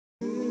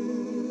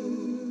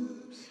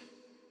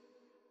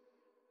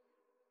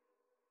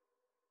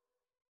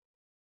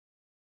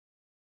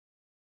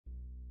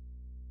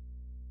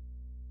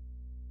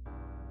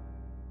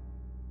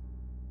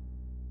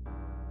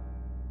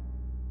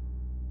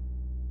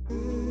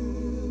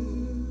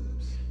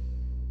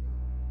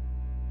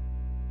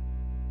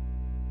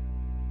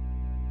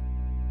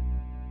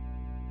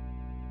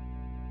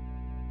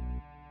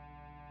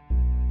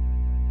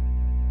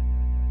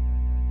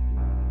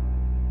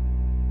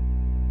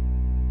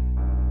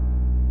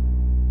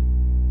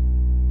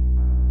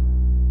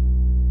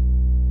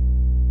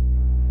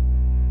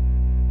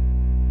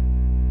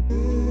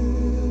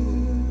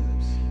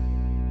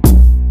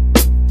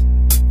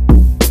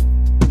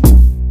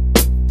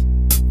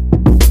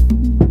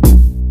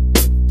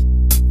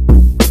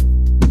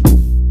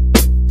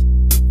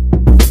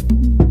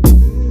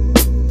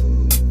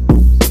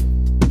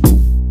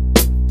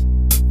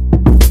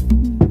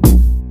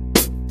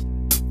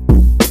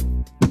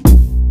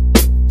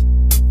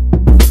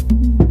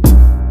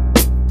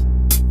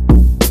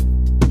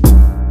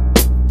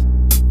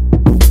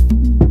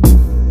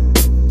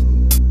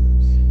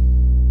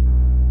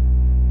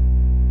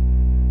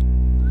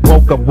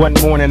Woke up one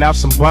morning out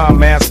some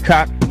bomb ass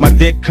cock. My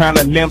dick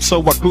kinda limp, so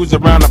I cruise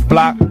around the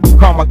block.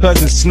 Call my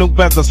cousin Snoop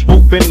as I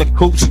swoop in the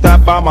coupe.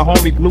 Stop by my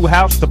homie Blue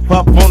House to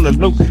puff on the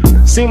loop.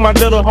 See my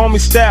little homie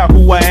Style,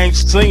 who I ain't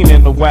seen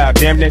in a while.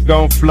 Damn, they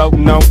gon'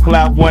 floatin' on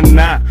cloud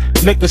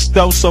 19. Liquor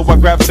store, so I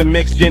grab some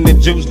mixed gin and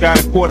juice.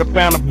 Got a quarter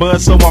pound of bud,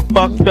 so I'm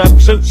fucked up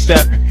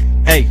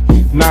 2-steppin'.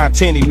 8, 9,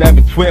 10,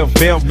 11, 12,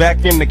 fell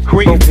back in the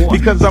creek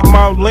because I'm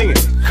all in.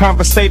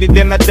 Conversated,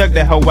 then I dug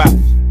that hoe out.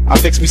 I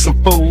fixed me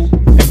some food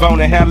and bone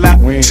the hell out.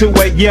 2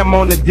 a.m.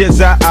 on the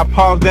dizz out. I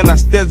pause, then I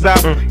stizz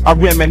out. I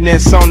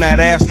reminisce on that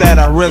ass that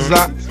I rizz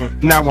out.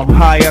 Now I'm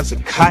high as a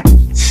kite,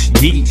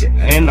 yeah,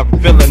 and I'm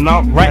feeling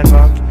alright.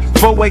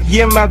 4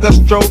 a.m. as I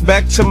stroll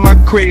back to my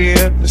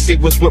crib to see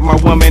what's with my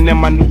woman and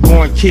my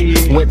newborn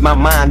kid. With my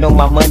mind on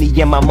my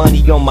money and my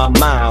money on my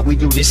mind. We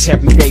do this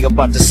every day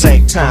about the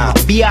same time.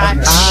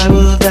 Biatch. I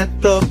was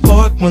at the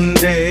park one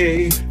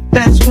day.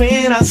 That's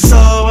when I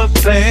saw her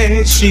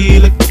face. She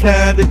looked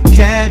kinda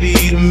catty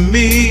to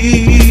me.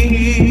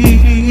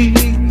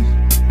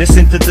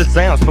 Listen to the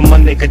sounds from my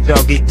nigga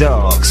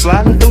Dogg.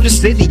 Sliding through the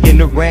city in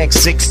the rag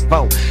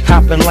 6'4".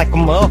 Hopping like a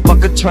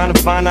motherfucker trying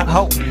to find a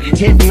hoe.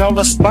 Hitting all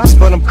the spots,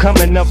 but I'm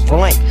coming up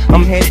blank.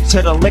 I'm headed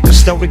to the liquor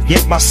store to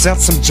get myself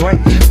some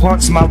drink.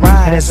 Parks my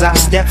ride as I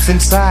steps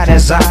inside.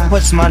 As I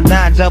puts my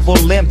 9 double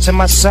limb to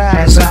my side.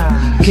 As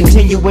I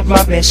continue with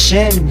my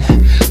mission.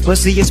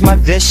 Pussy is my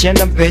dish and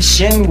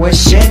ambition.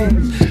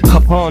 Wishing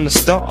upon the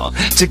star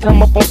to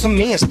come up on some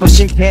ends,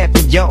 pushing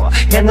caviar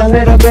and a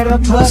little bit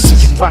of pussy.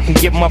 If I can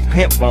get my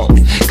pimp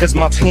on, cause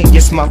my pimp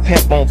gets my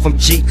pimp on from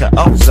G to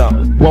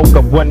Ozone. Woke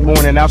up one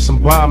morning out some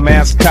bomb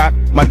ass cock.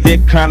 My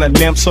dick kinda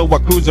limp, so I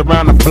cruise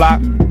around the block.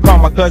 Call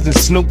my cousin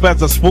Snoop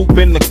as I swoop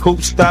in the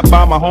coupe. Stop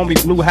by my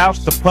homie Blue House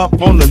to puff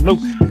on the loop.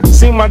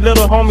 See my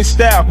little homie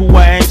Style, who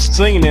I ain't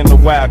seen in a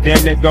while.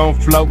 Damn, they gon'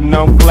 floatin'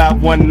 on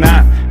cloud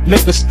 19.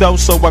 Liquor store,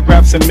 so I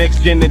grab some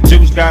mixed gin and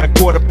juice. Got a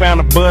quarter pound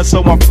of bud,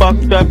 so I'm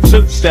fucked up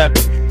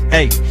 2-steppin'.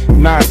 8,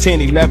 9,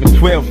 10, 11,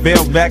 12,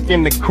 fell back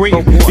in the creek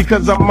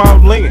because I'm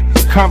all in.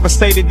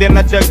 Conversated, then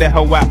I dug that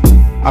hoe out.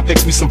 I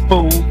fixed me some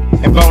food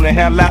and bone the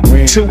hell out.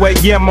 2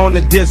 a.m. on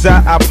the dizz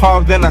out. I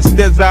pause, then I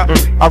stizz out.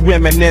 I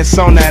reminisce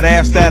on that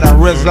ass that I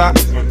rizz out.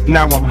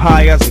 Now I'm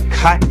high as a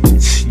kite,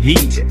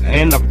 yeah,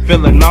 and I'm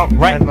feeling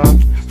alright.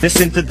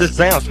 Listen to the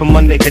sounds from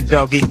my nigga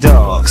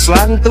Dogg.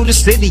 Sliding through the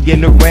city in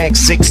the rag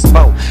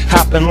 6'4".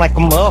 Hopping like a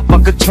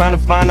motherfucker trying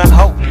to find a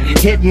hoe.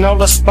 Hitting all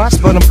the spots,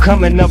 but I'm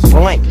coming up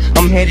blank.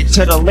 I'm headed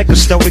to the liquor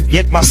store to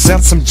get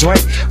myself some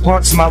drink.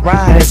 Parks my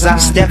ride as I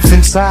steps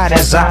inside.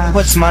 As I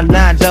puts my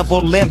 9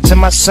 double limb to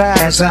my side.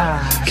 As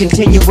I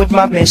continue with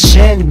my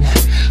mission.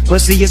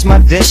 Pussy is my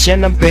dish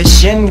and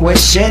ambition.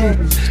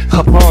 Wishing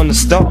upon the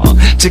star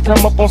to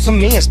come up on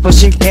some ends,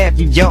 pushing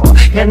caviar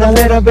and a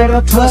little bit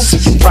of pussy.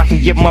 If I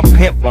can get my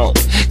pimp on,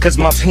 cause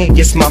my pimp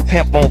gets my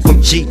pimp on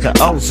from G to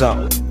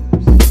Ozone.